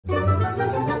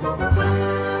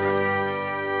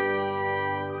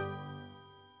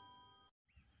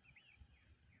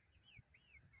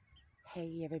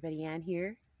Hey everybody, Ann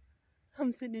here.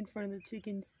 I'm sitting in front of the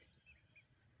chickens.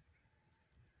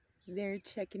 They're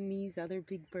checking these other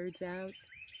big birds out.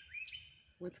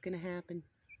 What's gonna happen?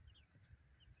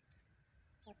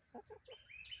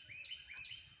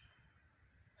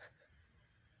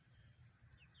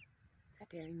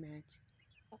 Staring match.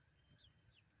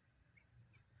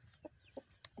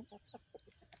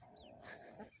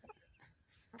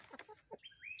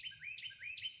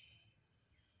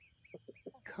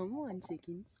 Come on,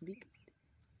 chickens. Be good.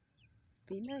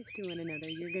 Be nice to one another.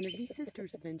 You're gonna be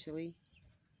sisters eventually.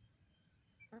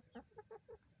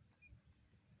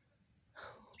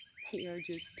 They are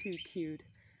just too cute.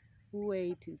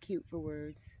 Way too cute for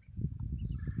words.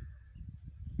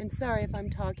 And sorry if I'm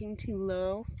talking too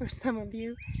low for some of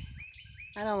you.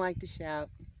 I don't like to shout.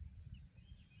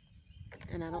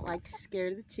 And I don't like to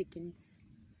scare the chickens.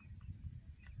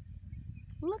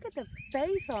 Look at the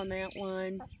face on that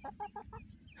one.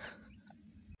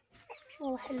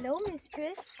 Oh, hello,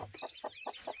 Mistress.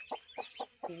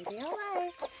 There they all are.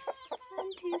 1,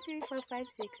 2, 3, 4, 5,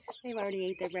 6. They've already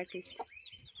ate their breakfast.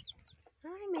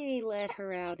 I may let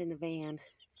her out in the van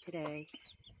today.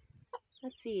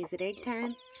 Let's see, is it egg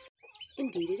time?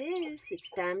 Indeed it is. It's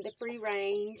time to free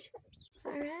range.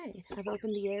 All right, I've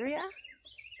opened the area.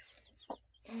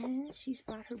 And she's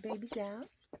brought her babies out.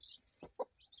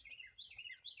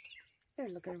 They're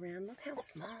looking around. Look how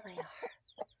small they are.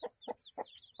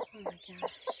 Oh my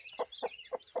gosh.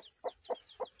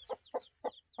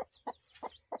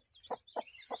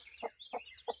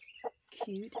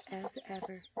 Cute as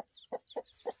ever.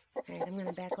 Alright, I'm going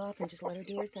to back off and just let her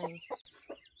do her thing.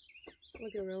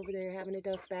 Look at her over there having a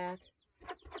dust bath.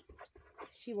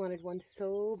 She wanted one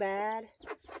so bad.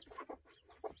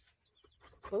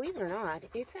 Believe it or not,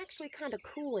 it's actually kind of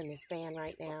cool in this van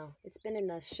right now. It's been in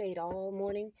the shade all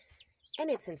morning and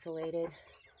it's insulated.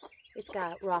 It's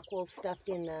got rock wool stuffed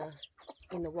in the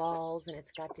walls, and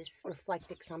it's got this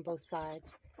Reflectix on both sides.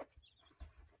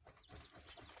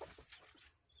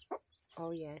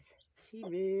 Oh yes, she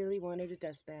really wanted a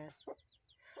dust bath.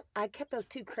 I kept those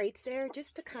 2 crates there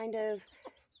just to kind of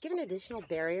give an additional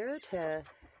barrier to,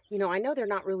 you know, I know they're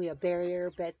not really a barrier,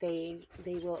 but they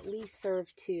will at least serve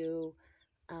to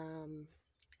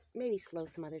maybe slow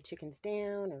some other chickens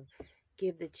down or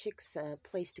give the chicks a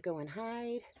place to go and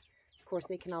hide. Of course,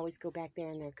 they can always go back there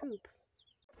in their coop.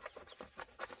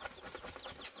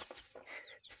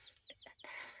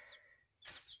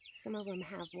 Some of them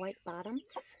have white bottoms.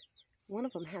 One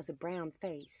of them has a brown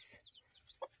face.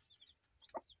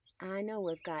 I know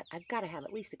I've got to have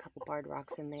at least a couple barred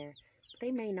rocks in there.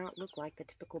 They may not look like the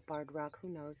typical barred rock, who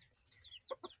knows.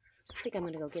 I think I'm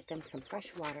going to go get them some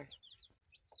fresh water.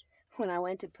 When I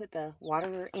went to put the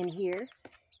water in here,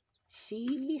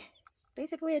 she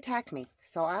basically attacked me.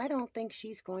 So I don't think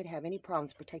she's going to have any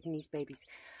problems protecting these babies.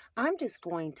 I'm just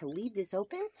going to leave this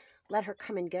open, let her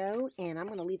come and go, and I'm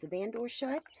going to leave the van door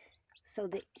shut so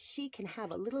that she can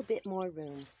have a little bit more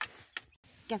room.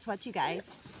 Guess what, you guys?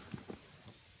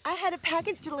 I had a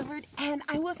package delivered and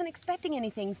I wasn't expecting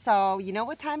anything, so you know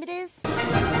what time it is?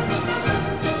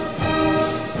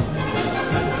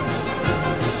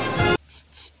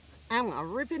 I'm gonna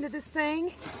rip into this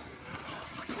thing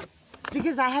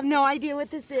because I have no idea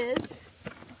what this is.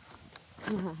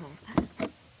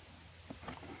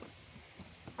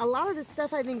 A lot of the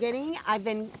stuff I've been getting, I've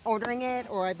been ordering it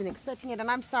or I've been expecting it, and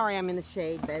I'm sorry I'm in the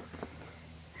shade, but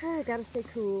I gotta stay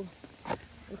cool.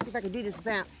 Let's see if I can do this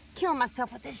without killing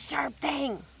myself with this sharp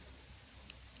thing.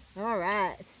 All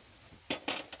right.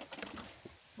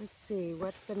 Let's see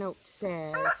what the note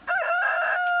says.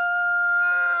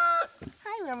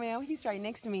 Hi, Romeo. He's right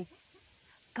next to me.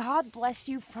 God bless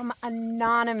you from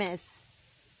Anonymous.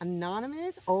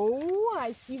 Anonymous? Oh,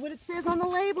 I see what it says on the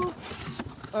label.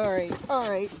 All right.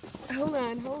 Hold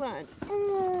on.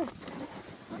 All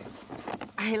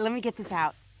right, let me get this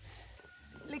out.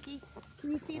 Looky,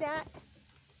 can you see that?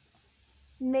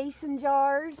 Mason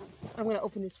jars. I'm going to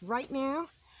open this right now.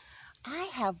 I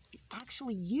have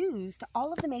actually used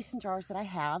all of the mason jars that I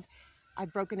have.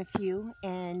 I've broken a few,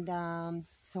 and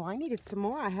so I needed some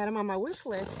more. I had them on my wish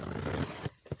list.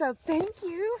 So thank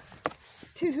you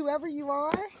to whoever you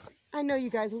are. I know you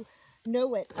guys know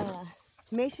what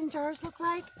mason jars look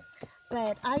like,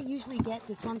 but I usually get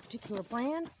this one particular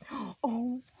brand.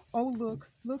 Oh, look.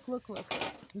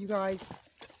 You guys.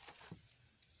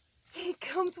 It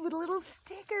comes with little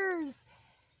stickers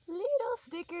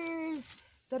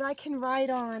that I can write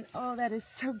on. Oh, that is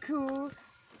so cool.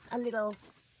 A little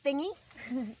thingy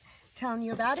telling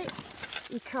you about it.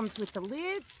 It comes with the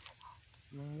lids.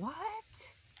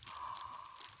 What?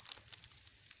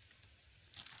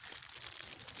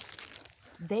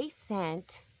 They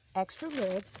sent extra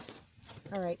lids.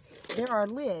 All right, there are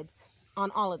lids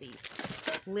on all of these.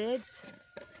 Lids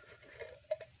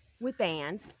with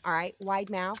bands, all right, wide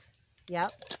mouth,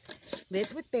 yep.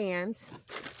 Lids with bands,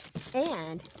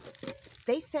 and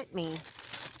they sent me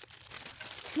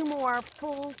 2 more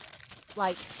full,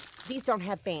 like, these don't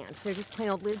have bands, they're just plain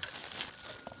old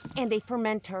lids, and a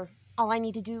fermenter. All I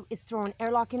need to do is throw an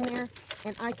airlock in there,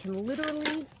 and I can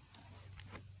literally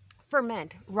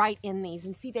ferment right in these.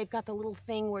 And see, they've got the little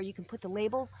thing where you can put the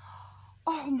label.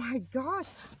 Oh my gosh,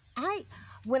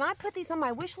 when I put these on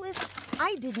my wish list,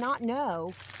 I did not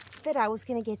know that I was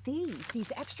going to get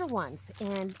these extra ones,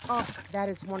 and oh, that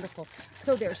is wonderful.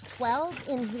 So there's 12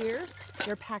 in here.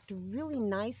 They're packed really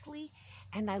nicely,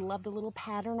 and I love the little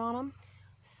pattern on them.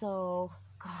 So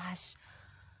gosh,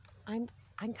 I'm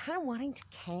kind of wanting to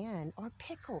can or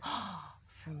pickle.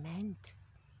 Ferment.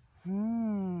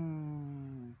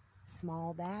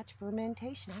 Small batch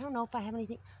fermentation. I don't know if I have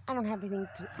anything. I don't have anything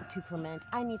to ferment.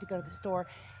 I need to go to the store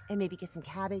and maybe get some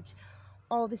cabbage.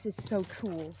 Oh, this is so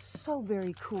cool. So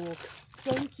very cool.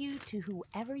 Thank you to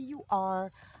whoever you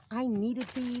are. I needed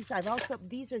these.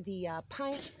 These are the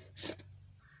pint.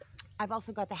 I've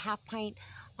also got the half pint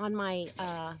on my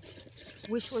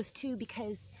wish list too,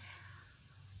 because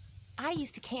I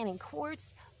used to can in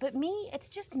quarts, but me, it's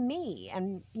just me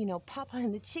and, you know, Papa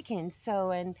and the chickens. So,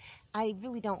 and I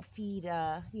really don't feed,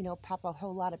 you know, Papa a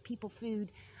whole lot of people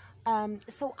food.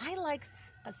 So I like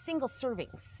single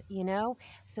servings, you know,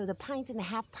 so the pints and the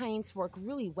half pints work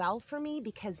really well for me,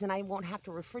 because then I won't have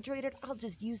to refrigerate it. I'll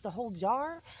just use the whole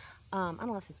jar,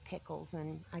 unless it's pickles,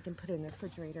 and I can put it in the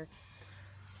refrigerator.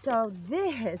 So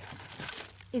this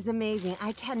is amazing.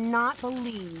 I cannot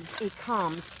believe it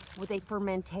comes with a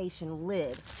fermentation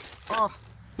lid. Oh,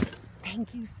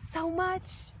 thank you so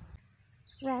much.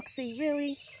 Roxy,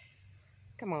 really?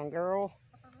 Come on, girl.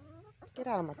 Get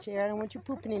out of my chair. I don't want you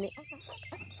pooping in it.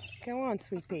 Go on,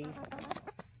 sweet pea.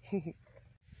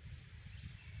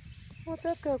 What's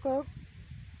up, Coco?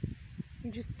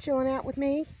 You just chilling out with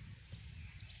me?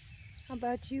 How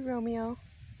about you, Romeo?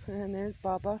 And there's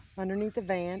Papa underneath the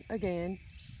van again.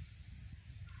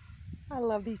 I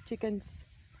love these chickens.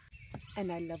 And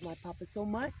I love my Papa so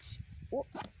much. Oh,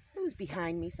 who's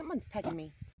behind me? Someone's pecking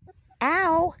me.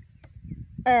 Ow!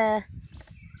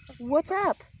 What's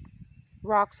up,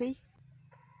 Roxy?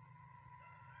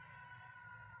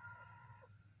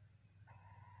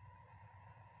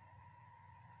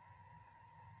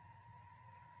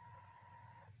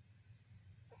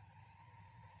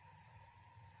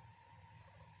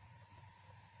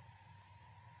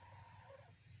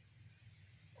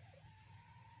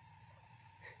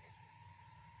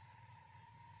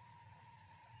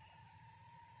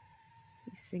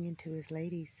 He's singing to his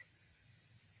ladies.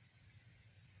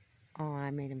 Oh,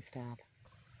 I made him stop.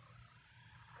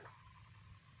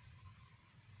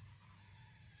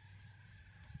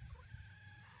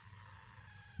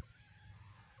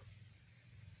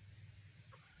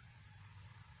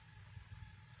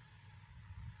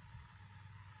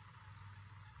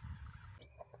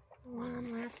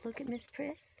 One last look at Miss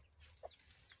Priss.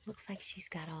 Looks like she's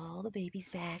got all the babies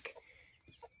back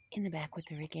in the back with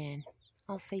her again.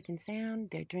 All safe and sound.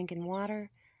 They're drinking water.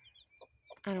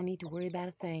 I don't need to worry about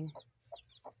a thing.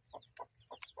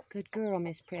 Good girl,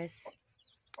 Miss Priss.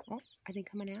 Oh, are they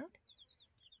coming out?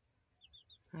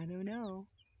 I don't know,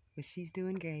 but she's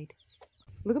doing great.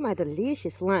 Look at my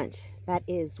delicious lunch. That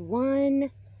is 1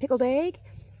 pickled egg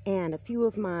and a few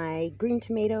of my green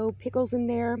tomato pickles in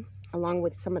there, along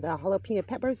with some of the jalapeno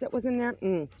peppers that was in there.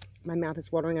 My mouth is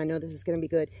watering. I know this is going to be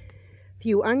good. A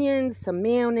few onions, some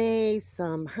mayonnaise,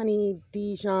 some honey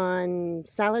Dijon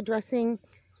salad dressing,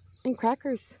 and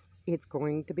crackers. It's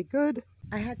going to be good.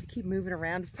 I had to keep moving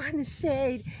around to find the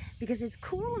shade, because it's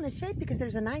cool in the shade because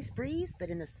there's a nice breeze, but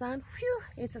in the sun, whew,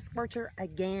 it's a scorcher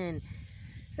again.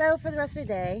 So for the rest of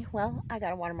the day, well, I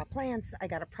gotta water my plants, I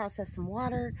gotta process some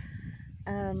water,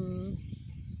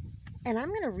 and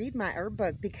I'm gonna read my herb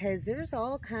book, because there's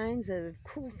all kinds of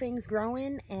cool things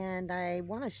growing, and I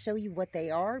want to show you what they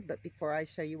are. But before I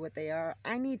show you what they are,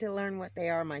 I need to learn what they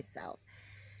are myself.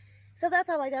 So that's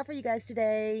all I got for you guys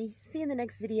today. See you in the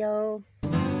next video.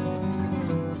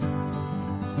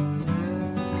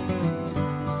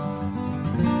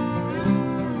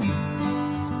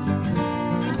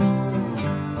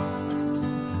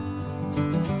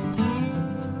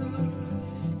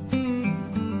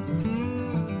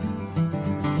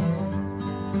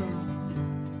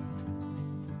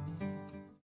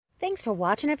 Thanks for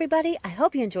watching, everybody. I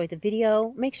hope you enjoyed the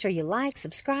video. Make sure you like,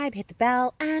 subscribe, hit the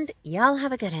bell, and y'all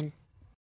have a good one.